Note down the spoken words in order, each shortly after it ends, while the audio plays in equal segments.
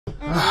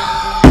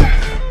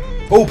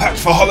all packed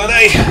for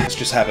holiday. Let's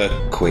just have a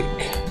quick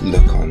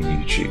look on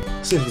YouTube,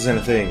 see if there's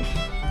anything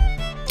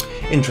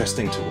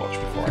interesting to watch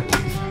before I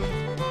leave.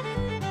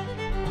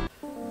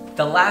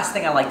 The last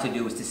thing I like to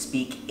do is to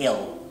speak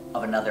ill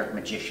of another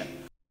magician.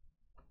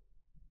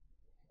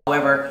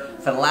 However,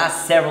 for the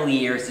last several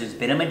years, there's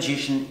been a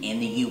magician in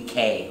the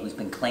UK who's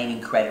been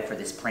claiming credit for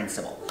this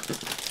principle.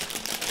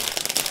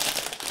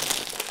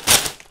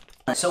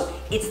 So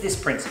it's this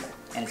principle,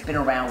 and it's been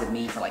around with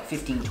me for like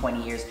 15,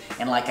 20 years,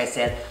 and like I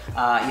said,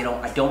 you know,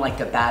 I don't like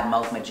to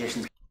badmouth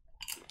magicians.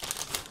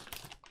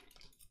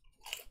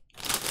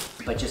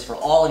 But just for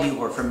all of you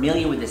who are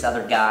familiar with this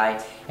other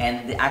guy,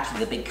 and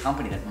actually the big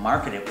company that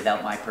marketed it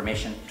without my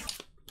permission,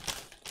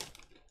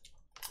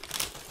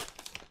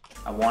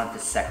 I wanted to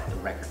set the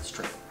record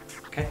straight.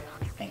 Okay?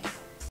 Thank you.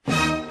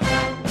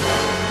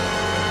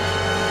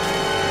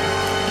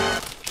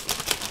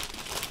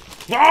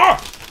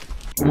 Ah!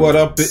 What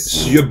up?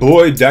 It's your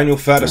boy Daniel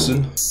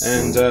Madison,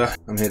 and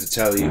I'm here to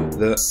tell you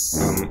that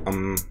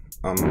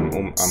I'm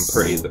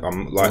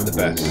like the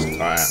best.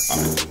 I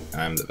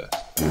am the best.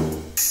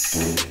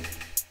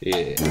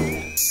 Yeah.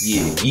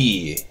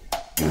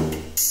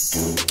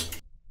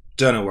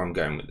 Don't know where I'm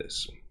going with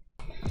this.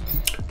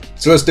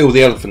 So let's deal with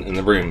the elephant in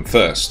the room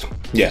first.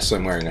 Yes,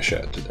 I'm wearing a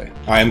shirt today.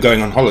 I am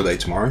going on holiday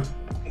tomorrow.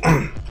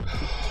 Oh,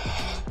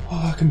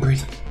 I can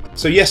breathe.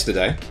 So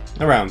yesterday,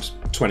 around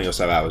 20 or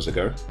so hours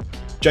ago,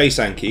 Jay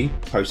Sankey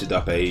posted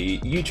up a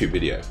YouTube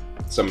video.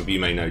 Some of you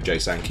may know Jay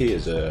Sankey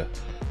as a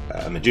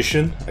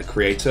magician, a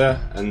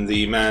creator, and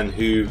the man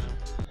who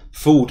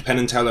fooled Penn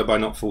and Teller by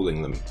not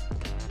fooling them.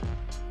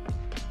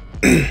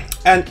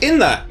 And in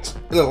that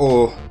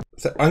little...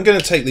 I'm going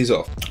to take these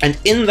off. And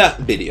in that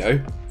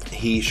video,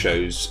 he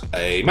shows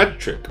a magic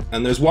trick.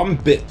 And there's one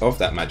bit of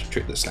that magic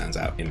trick that stands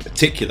out in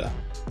particular.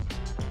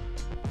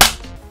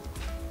 Just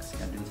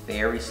going to do it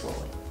very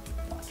slowly.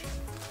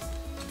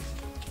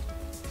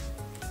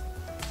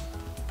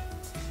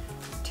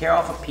 Tear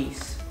off a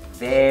piece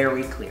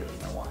very clearly.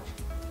 Now watch.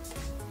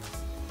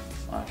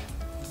 Watch.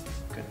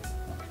 Good.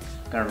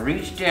 I'm gonna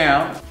reach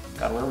down.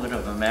 Got a little bit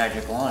of a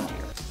magic wand here.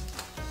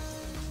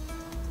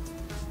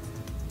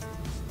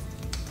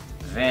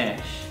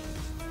 Vanish.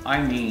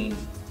 I mean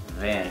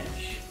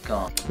vanish.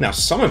 Gone. Now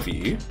some of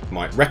you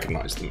might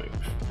recognize the move.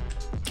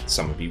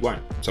 Some of you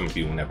won't. Some of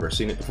you will never have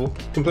seen it before.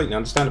 Completely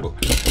understandable.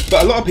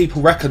 But a lot of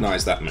people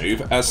recognize that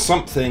move as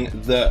something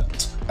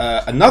that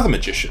another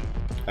magician,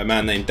 a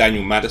man named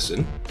Daniel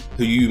Madison,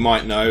 who you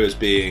might know as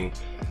being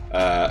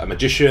a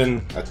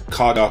magician, a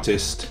card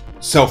artist,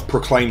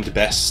 self-proclaimed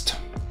best.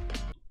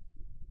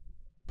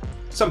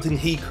 Something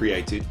he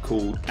created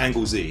called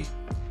Angle Z,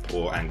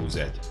 or Angle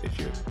Z if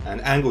you.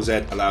 And Angle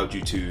Z allowed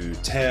you to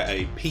tear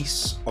a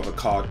piece of a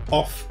card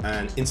off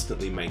and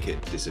instantly make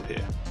it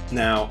disappear.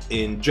 Now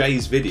in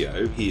Jay's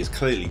video, he is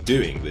clearly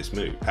doing this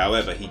move.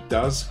 However, he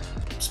does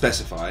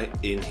specify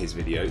in his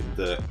video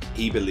that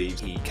he believes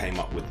he came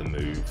up with the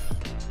move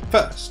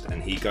first,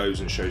 and he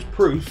goes and shows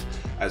proof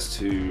as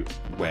to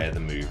where the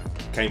move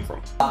came from.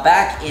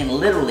 Back in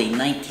literally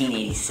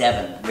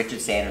 1987,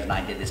 Richard Sanders and I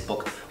did this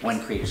book,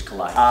 When Creators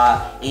Collide.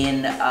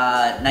 In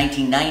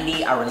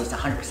 1990, I released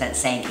 100%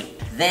 Sankey.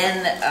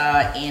 Then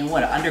in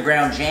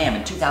Underground Jam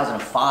in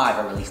 2005,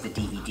 I released the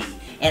DVD.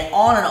 And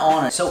on and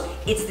on. So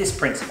it's this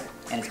principle.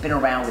 And it's been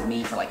around with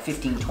me for like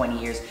 15,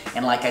 20 years.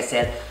 And like I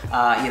said,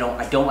 you know,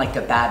 I don't like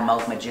to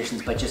badmouth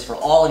magicians, but just for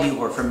all of you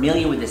who are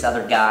familiar with this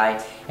other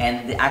guy,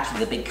 and actually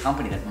the big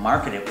company that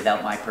marketed it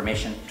without my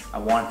permission, I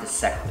wanted to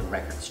set the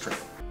record straight.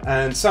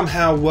 And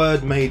somehow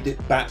word made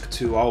it back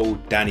to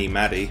old Danny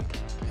Maddy,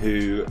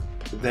 who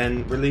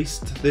then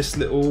released this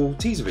little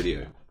teaser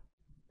video.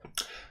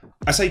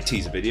 I say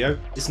teaser video,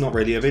 it's not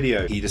really a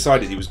video. He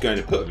decided he was going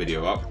to put a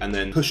video up and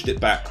then pushed it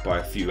back by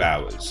a few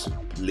hours,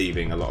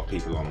 leaving a lot of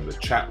people on the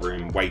chat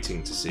room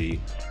waiting to see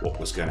what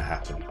was going to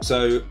happen.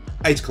 So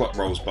 8 o'clock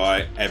rolls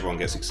by, everyone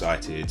gets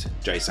excited,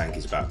 Jay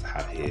Sankey's about to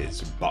have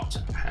his butt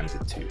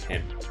handed to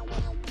him.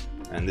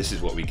 And this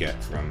is what we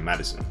get from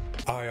Madison.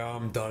 I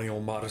am Daniel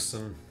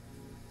Madison.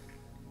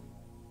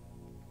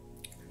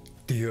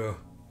 Dear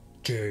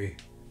Jay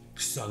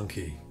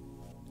Sankey,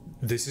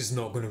 this is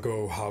not going to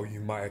go how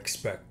you might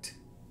expect.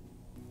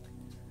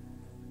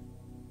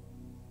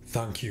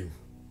 Thank you.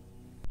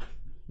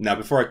 Now,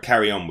 before I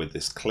carry on with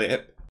this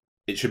clip,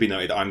 it should be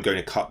noted I'm going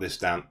to cut this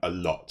down a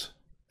lot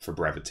for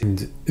brevity.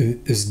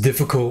 And as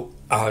difficult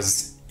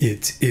as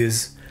it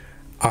is,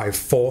 I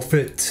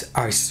forfeit,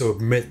 I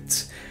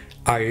submit,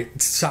 I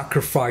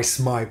sacrifice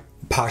my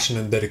passion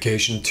and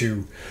dedication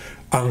to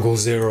Angle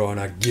Zero, and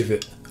I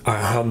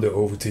hand it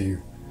over to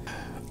you.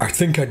 I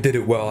think I did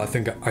it well. I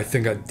think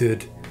I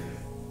did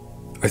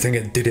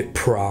it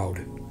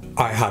proud.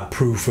 I had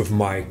proof of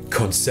my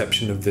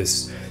conception of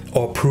this,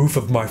 or proof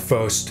of my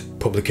first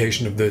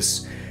publication of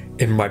this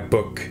in my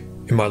book,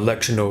 in my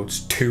lecture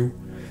notes 2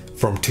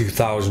 from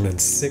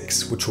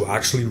 2006, which were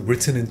actually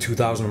written in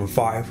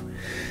 2005.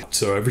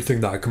 So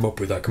everything that I come up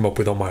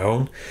with on my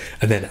own,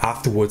 and then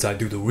afterwards I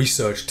do the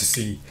research to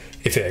see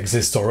if it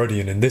exists already,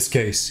 and in this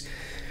case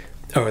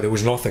there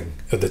was nothing.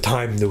 At the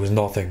time, there was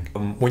nothing.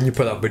 When you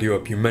put that video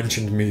up, you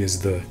mentioned me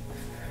as the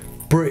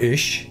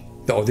British,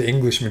 or the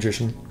English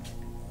magician.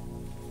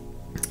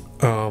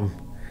 And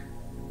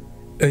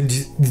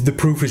the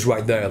proof is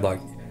right there. Like,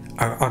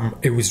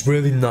 it was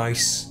really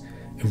nice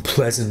and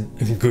pleasant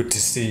and good to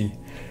see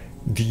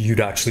that you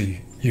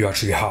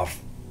actually have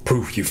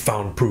proof. You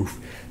found proof.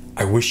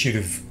 I wish you'd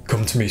have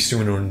come to me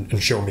sooner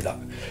and shown me that,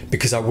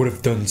 because I would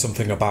have done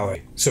something about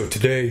it. So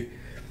today,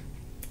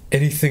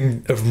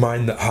 anything of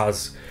mine that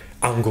has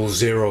angle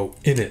 0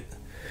 in it,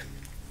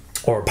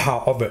 or a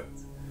part of it,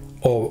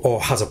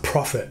 or has a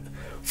profit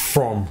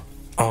from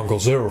angle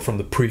 0, from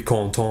the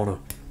pre-contourner,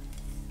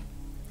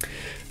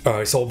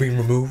 it's all been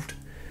removed.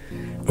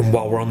 And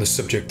while we're on the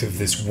subject of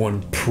this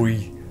one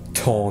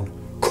pre-torn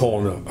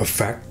corner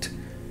effect,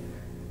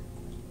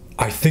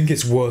 I think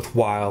it's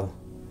worthwhile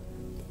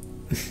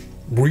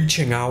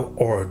reaching out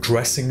or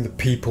addressing the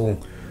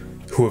people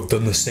who have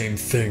done the same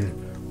thing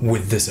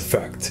with this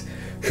effect,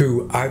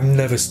 who I've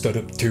never stood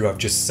up to. I've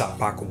just sat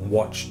back and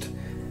watched,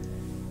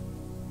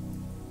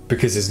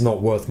 because it's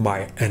not worth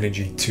my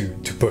energy to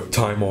put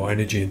time or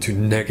energy into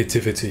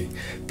negativity.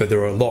 But there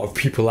are a lot of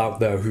people out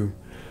there who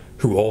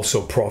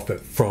also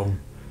profit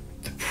from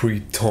the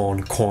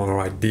pre-torn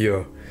corner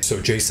idea.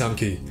 So Jay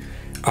Sankey,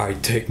 I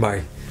take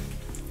my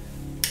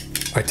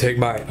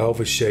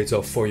Elvis shades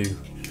off for you.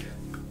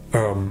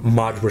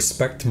 Mad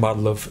respect, mad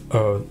love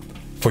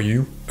for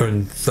you,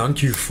 and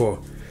thank you for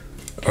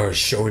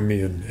showing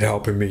me and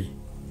helping me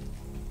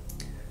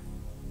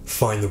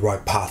find the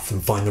right path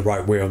and find the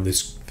right way on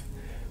this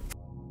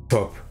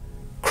up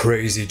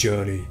crazy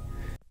journey.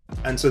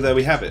 And so there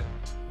we have it.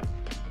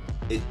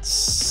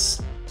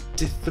 It's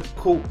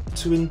difficult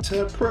to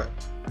interpret.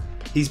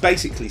 He's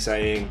basically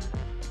saying,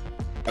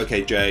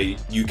 okay, Jay,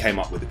 you came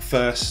up with it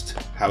first.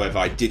 However,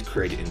 I did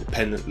create it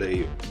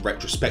independently.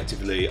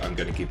 Retrospectively, I'm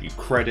going to give you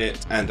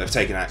credit, and I've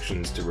taken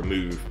actions to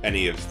remove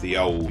any of the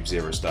old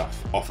 0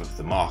 stuff off of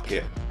the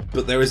market.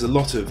 But there is a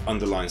lot of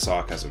underlying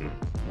sarcasm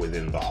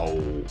within the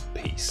whole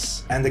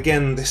piece. And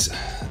again, this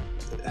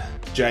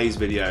Jay's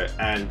video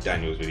and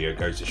Daniel's video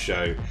go to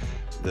show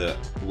that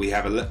we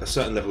have a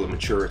certain level of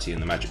maturity in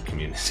the magic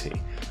community,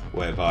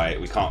 whereby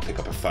we can't pick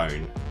up a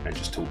phone and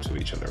just talk to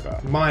each other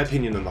about it. My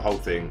opinion on the whole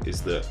thing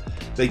is that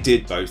they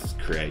did both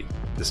create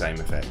the same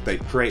effect. They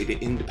created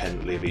it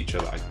independently of each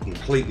other. I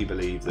completely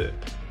believe that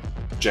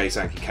Jay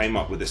Sankey came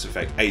up with this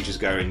effect ages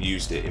ago and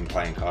used it in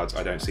playing cards.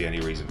 I don't see any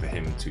reason for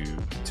him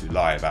to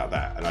lie about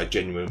that. And I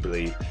genuinely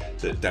believe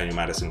that Daniel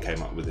Madison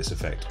came up with this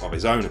effect of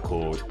his own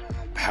accord,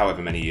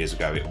 however many years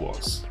ago it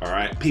was. All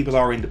right, people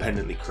are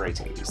independently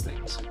creating these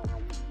things.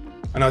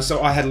 And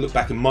so I had a look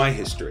back in my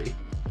history,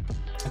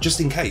 just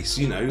in case,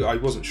 you know, I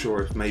wasn't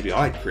sure if maybe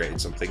I'd created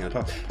something in the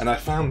past. And I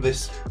found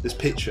this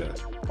picture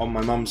on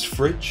my mum's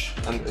fridge,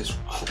 and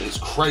it's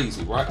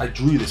crazy, right? I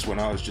drew this when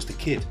I was just a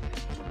kid.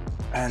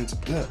 And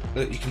look,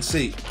 you can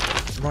see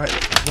right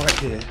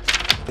here.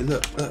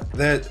 Look,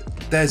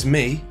 there's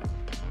me.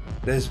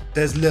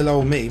 There's little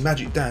old me,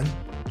 Magic Dan,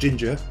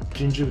 ginger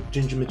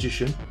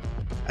magician.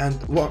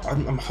 And what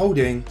I'm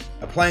holding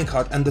a playing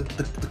card, and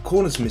the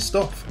corner's missed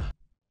off.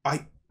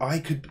 I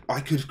could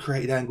have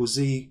created angle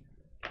Z.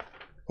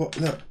 What,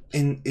 look,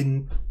 in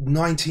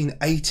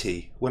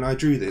 1980 when I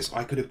drew this,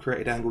 I could have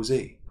created angle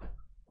Z.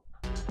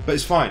 But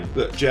it's fine.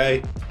 Look,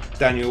 Jay,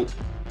 Daniel,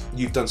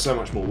 you've done so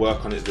much more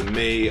work on it than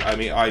me. I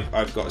mean,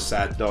 I've got a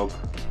sad dog.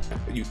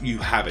 You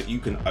have it. You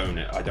can own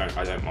it. I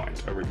don't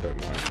mind. I really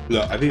don't mind.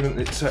 Look,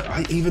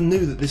 I even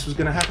knew that this was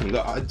going to happen.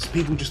 Look,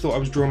 people just thought I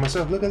was drawing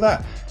myself. Look at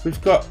that. We've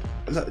got.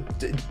 Look,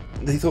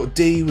 they thought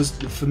D was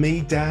for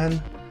me,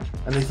 Dan,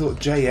 and they thought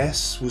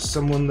JS was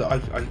someone that I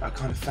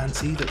kind of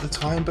fancied at the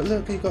time. But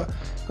look, you got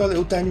a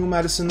little Daniel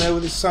Madison there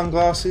with his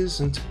sunglasses,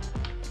 and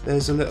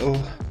there's a little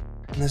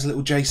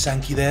Jay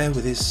Sankey there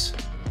with his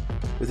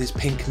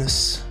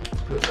pinkness.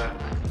 Look at that.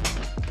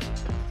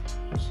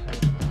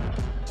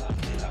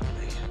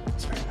 Lovely.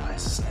 It's very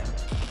nice, isn't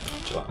it?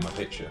 Do you like my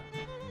picture?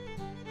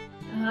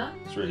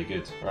 It's really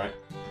good, right?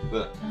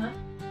 But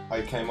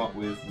I came up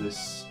with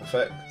this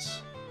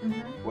effect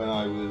when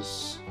I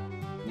was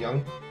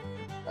young,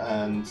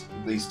 and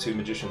these two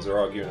magicians are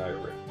arguing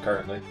over it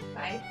currently.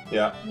 Right.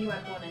 Yeah. You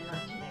weren't born in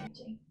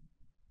 1980.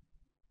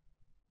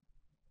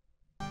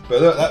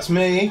 But look, that's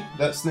me.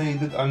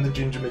 I'm the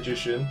ginger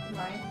magician.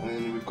 Right. And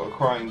then we've got a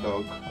crying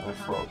dog and a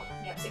frog.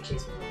 Yep, 6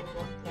 years before we were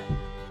born.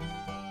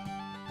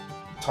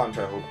 Yep. Time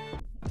travel.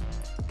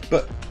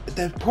 But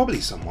there's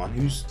probably someone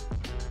who's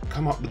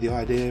come up with the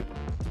idea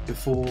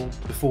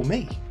before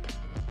me.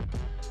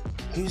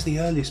 Who's the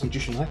earliest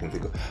magician I can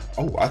think of?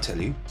 Oh, I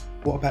tell you,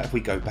 what about if we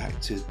go back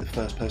to the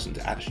first person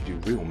to actually do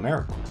real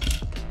miracles?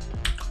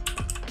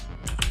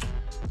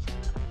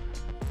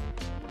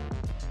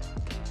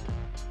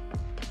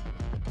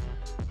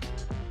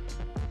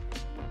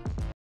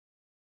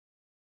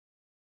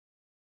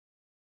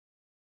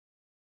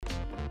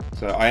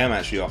 So I am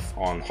actually off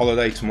on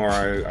holiday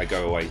tomorrow. I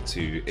go away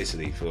to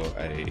Italy for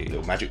a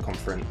little magic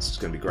conference. It's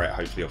going to be great.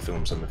 Hopefully I'll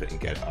film some of it and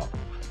get it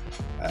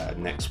up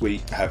next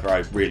week. However, I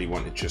really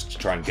wanted just to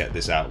try and get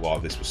this out while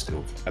this was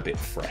still a bit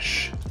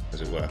fresh,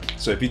 as it were.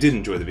 So if you did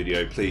enjoy the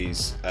video,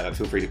 please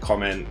feel free to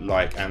comment,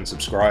 like and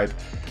subscribe.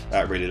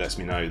 That really lets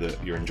me know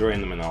that you're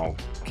enjoying them, and I'll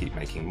keep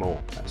making more.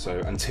 So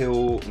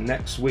until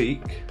next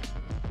week,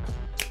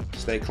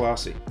 stay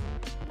classy.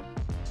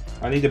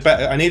 I need a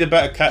better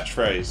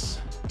catchphrase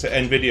to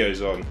end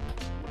videos on.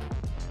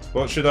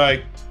 How should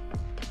I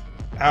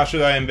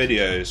end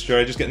videos? Should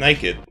I just get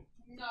naked?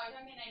 No,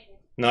 don't get naked.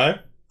 No?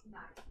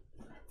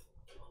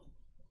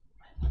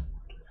 No.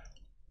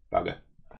 Bugger.